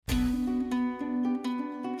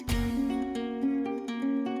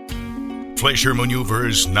pleasure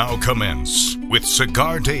maneuvers now commence with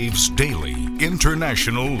Cigar Dave's daily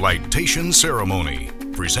International Lightation Ceremony,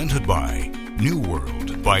 presented by New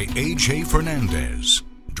World by A.J. Fernandez.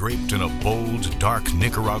 Draped in a bold, dark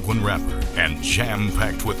Nicaraguan wrapper and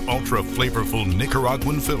jam-packed with ultra-flavorful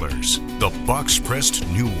Nicaraguan fillers, the box-pressed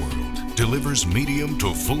New World delivers medium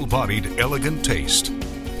to full-bodied, elegant taste.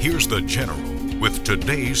 Here's the General with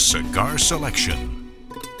today's cigar selection.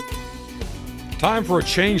 Time for a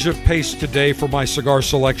change of pace today for my cigar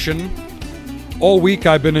selection. All week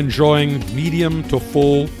I've been enjoying medium to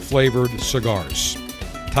full-flavored cigars.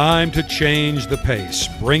 Time to change the pace,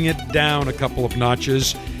 bring it down a couple of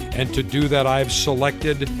notches, and to do that I've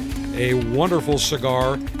selected a wonderful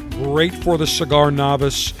cigar, great for the cigar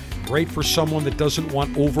novice, great for someone that doesn't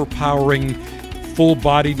want overpowering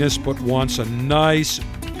full-bodiedness but wants a nice,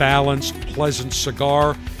 balanced, pleasant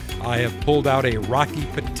cigar. I have pulled out a Rocky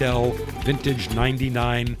Patel Vintage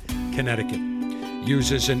 99 Connecticut.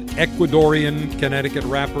 Uses an Ecuadorian Connecticut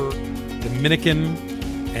wrapper, Dominican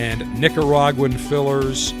and Nicaraguan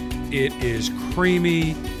fillers. It is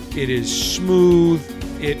creamy, it is smooth,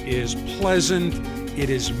 it is pleasant,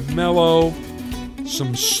 it is mellow,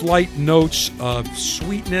 some slight notes of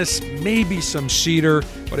sweetness, maybe some cedar,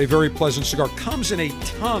 but a very pleasant cigar. Comes in a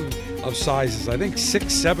ton of sizes, I think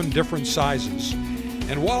 6-7 different sizes.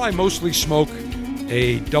 And while I mostly smoke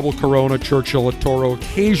a double Corona, Churchill, a Toro,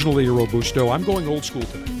 occasionally a Robusto, I'm going old school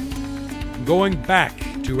today. I'm going back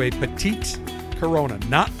to a Petite Corona.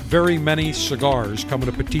 Not very many cigars come in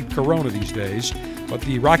a Petite Corona these days, but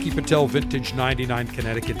the Rocky Patel Vintage 99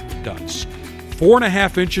 Connecticut does.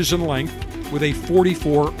 4.5 inches in length with a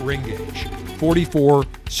 44 ring gauge. 44,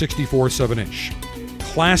 64, 7-inch.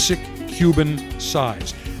 Classic Cuban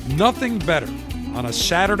size. Nothing better on a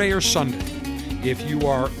Saturday or Sunday if you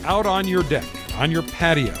are out on your deck, on your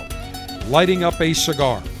patio, lighting up a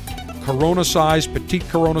cigar. Corona-sized, Petite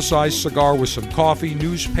Corona-sized cigar with some coffee,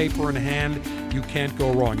 newspaper in hand. You can't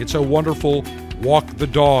go wrong. It's a wonderful walk the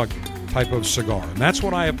dog type of cigar. And that's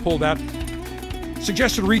what I have pulled out.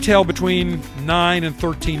 Suggested retail between $9 and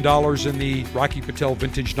 $13 in the Rocky Patel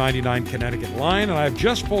Vintage 99 Connecticut line. And I've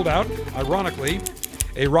just pulled out, ironically,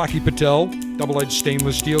 a Rocky Patel double-edged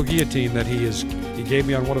stainless steel guillotine that he gave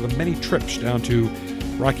me on one of the many trips down to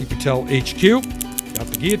Rocky Patel HQ. Got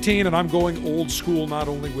the guillotine, and I'm going old school not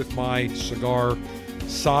only with my cigar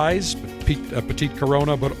size, Petite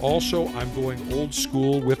Corona, but also I'm going old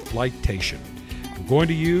school with lightation. I'm going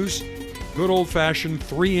to use good old-fashioned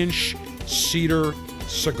 3-inch cedar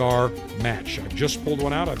cigar match. I've just pulled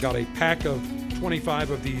one out. I've got a pack of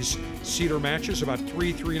 25 of these cedar matches, about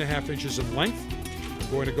 3.5 inches in length.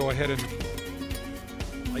 I'm going to go ahead and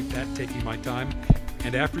light that, taking my time.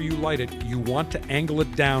 And after you light it, you want to angle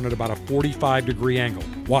it down at about a 45-degree angle.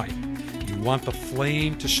 Why? You want the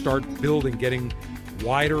flame to start building, getting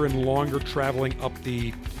wider and longer, traveling up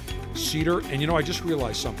the cedar. And I just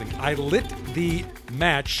realized something. I lit the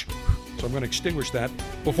match, so I'm going to extinguish that,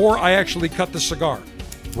 before I actually cut the cigar.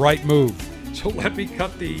 Right move. So let me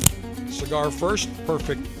cut the cigar first.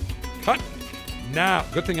 Perfect cut. Now,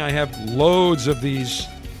 good thing I have loads of these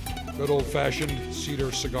good old-fashioned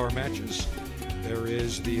cedar cigar matches. There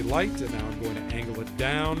is the light, and now I'm going to angle it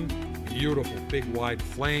down. Beautiful, big, wide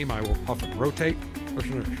flame. I will puff and rotate. You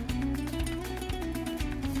can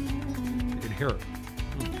hear it.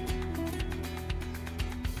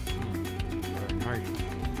 Very nice.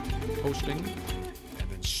 Toasting, and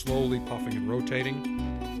then slowly puffing and rotating.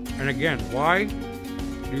 And again, why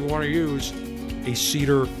do you want to use a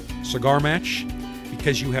cedar cigar match?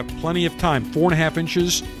 Because you have plenty of time. 4.5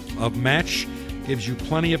 inches of match gives you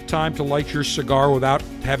plenty of time to light your cigar without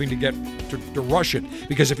having to rush it.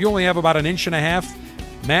 Because if you only have about 1.5 inches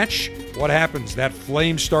match, what happens? That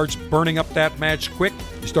flame starts burning up that match quick.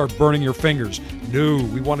 You start burning your fingers. No,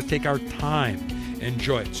 we want to take our time.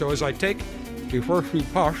 Enjoy it. So as I take the first few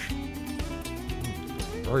puffs,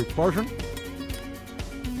 very pleasant,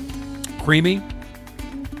 creamy,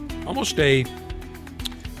 almost a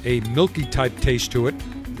milky type taste to it.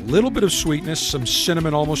 A little bit of sweetness, some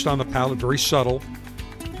cinnamon almost on the palate, very subtle.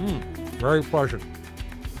 Very pleasant.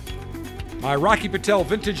 My Rocky Patel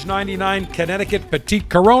Vintage 99 Connecticut Petite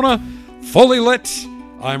Corona, fully lit.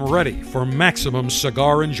 I'm ready for maximum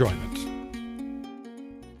cigar enjoyment.